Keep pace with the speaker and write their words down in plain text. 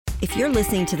If you're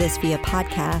listening to this via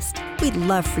podcast, we'd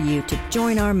love for you to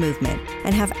join our movement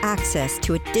and have access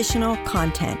to additional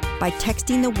content by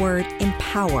texting the word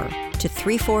EMPOWER to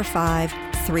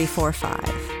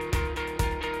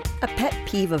 345-345. A pet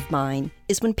peeve of mine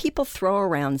is when people throw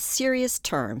around serious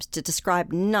terms to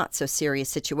describe not so serious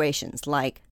situations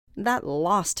like, that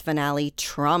Lost finale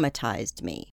traumatized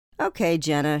me. Okay,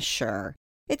 Jenna, sure.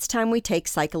 It's time we take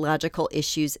psychological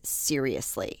issues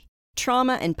seriously.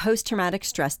 Trauma and post-traumatic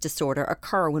stress disorder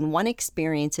occur when one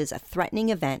experiences a threatening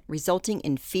event resulting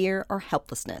in fear or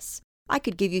helplessness. I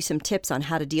could give you some tips on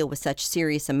how to deal with such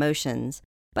serious emotions,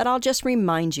 but I'll just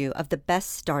remind you of the best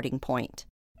starting point.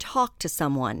 Talk to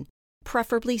someone,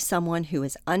 preferably someone who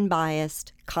is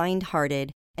unbiased,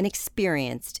 kind-hearted, and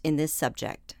experienced in this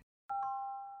subject.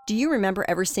 Do you remember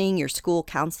ever seeing your school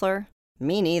counselor?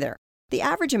 Me neither. The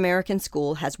average American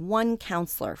school has one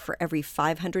counselor for every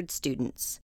 500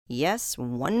 students. Yes,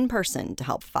 one person to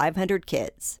help 500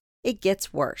 kids. It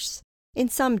gets worse. In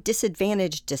some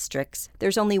disadvantaged districts,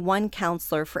 there's only one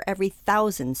counselor for every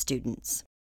 1,000 students.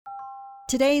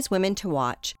 Today's Women to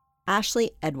Watch,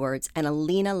 Ashley Edwards and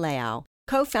Alina Leao,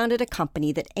 co-founded a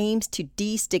company that aims to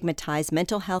destigmatize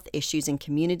mental health issues in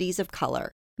communities of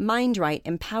color. MindRight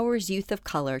empowers youth of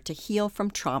color to heal from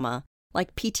trauma,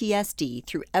 like PTSD,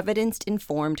 through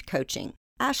evidence-informed coaching.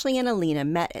 Ashley and Alina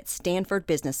met at Stanford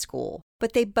Business School,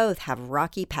 but they both have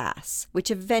rocky pasts, which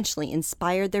eventually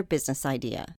inspired their business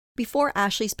idea. Before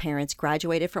Ashley's parents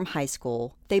graduated from high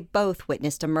school, they both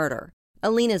witnessed a murder.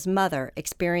 Alina's mother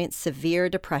experienced severe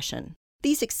depression.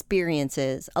 These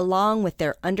experiences, along with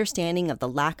their understanding of the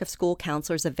lack of school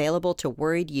counselors available to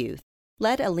worried youth,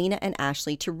 led Alina and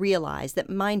Ashley to realize that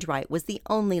MindRight was the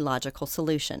only logical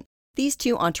solution. These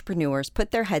two entrepreneurs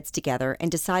put their heads together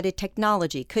and decided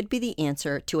technology could be the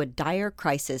answer to a dire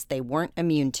crisis they weren't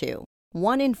immune to.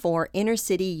 1 in 4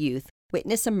 inner-city youth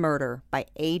witness a murder by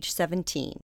age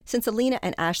 17. Since Alina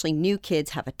and Ashley knew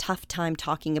kids have a tough time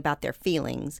talking about their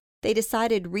feelings, they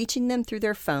decided reaching them through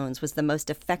their phones was the most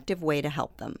effective way to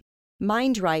help them.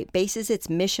 MindRight bases its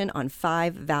mission on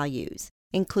 5 values,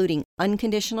 including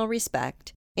unconditional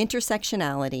respect,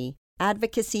 intersectionality,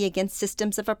 advocacy against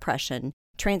systems of oppression,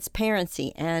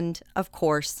 transparency, and, of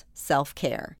course,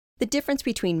 self-care. The difference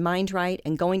between MindRight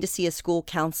and going to see a school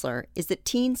counselor is that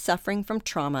teens suffering from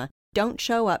trauma don't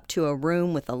show up to a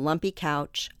room with a lumpy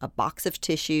couch, a box of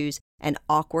tissues, and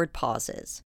awkward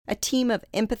pauses. A team of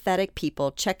empathetic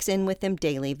people checks in with them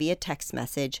daily via text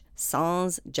message,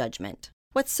 sans judgment.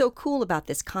 What's so cool about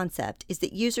this concept is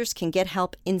that users can get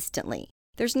help instantly.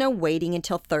 There's no waiting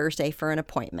until Thursday for an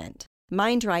appointment.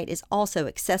 MindRight is also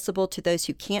accessible to those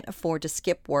who can't afford to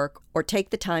skip work or take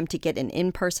the time to get an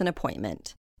in-person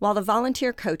appointment. While the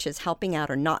volunteer coaches helping out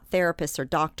are not therapists or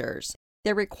doctors,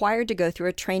 they're required to go through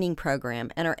a training program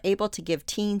and are able to give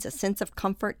teens a sense of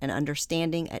comfort and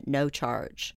understanding at no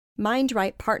charge.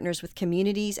 MindRight partners with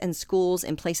communities and schools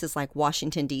in places like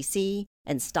Washington, D.C.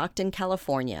 and Stockton,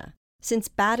 California. Since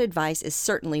bad advice is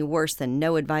certainly worse than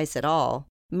no advice at all,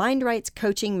 MindRight's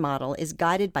coaching model is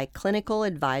guided by clinical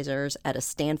advisors at a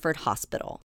Stanford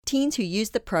hospital. Teens who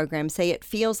use the program say it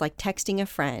feels like texting a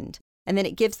friend, and that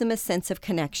it gives them a sense of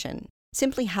connection.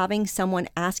 Simply having someone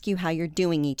ask you how you're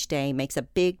doing each day makes a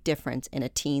big difference in a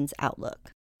teen's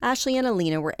outlook. Ashley and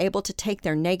Alina were able to take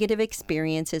their negative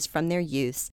experiences from their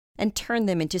youth and turn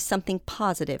them into something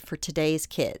positive for today's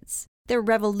kids. They're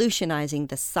revolutionizing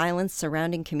the silence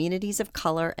surrounding communities of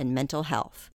color and mental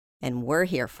health, and we're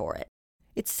here for it.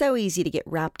 It's so easy to get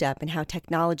wrapped up in how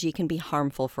technology can be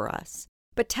harmful for us.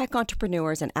 But tech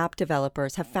entrepreneurs and app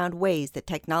developers have found ways that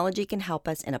technology can help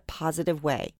us in a positive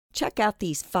way. Check out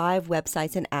these 5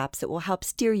 websites and apps that will help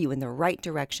steer you in the right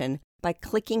direction by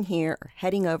clicking here or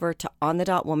heading over to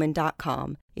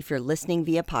onthedotwoman.com if you're listening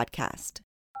via podcast.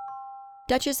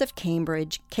 Duchess of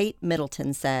Cambridge, Kate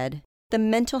Middleton said, "The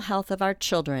mental health of our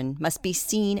children must be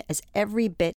seen as every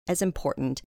bit as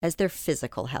important as their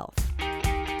physical health."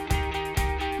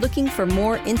 Looking for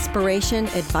more inspiration,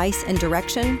 advice, and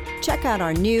direction? Check out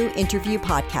our new interview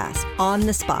podcast, On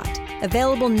the Spot,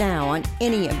 available now on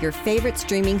any of your favorite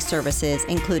streaming services,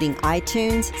 including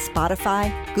iTunes,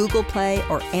 Spotify, Google Play,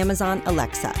 or Amazon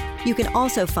Alexa. You can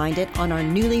also find it on our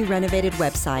newly renovated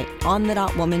website,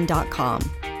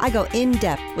 onthedotwoman.com. I go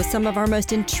in-depth with some of our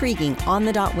most intriguing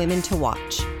on-the-dot women to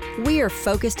watch. We are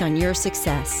focused on your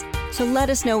success. So let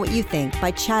us know what you think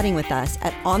by chatting with us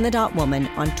at On the Dot Woman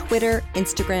on Twitter,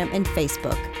 Instagram, and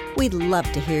Facebook. We'd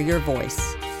love to hear your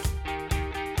voice.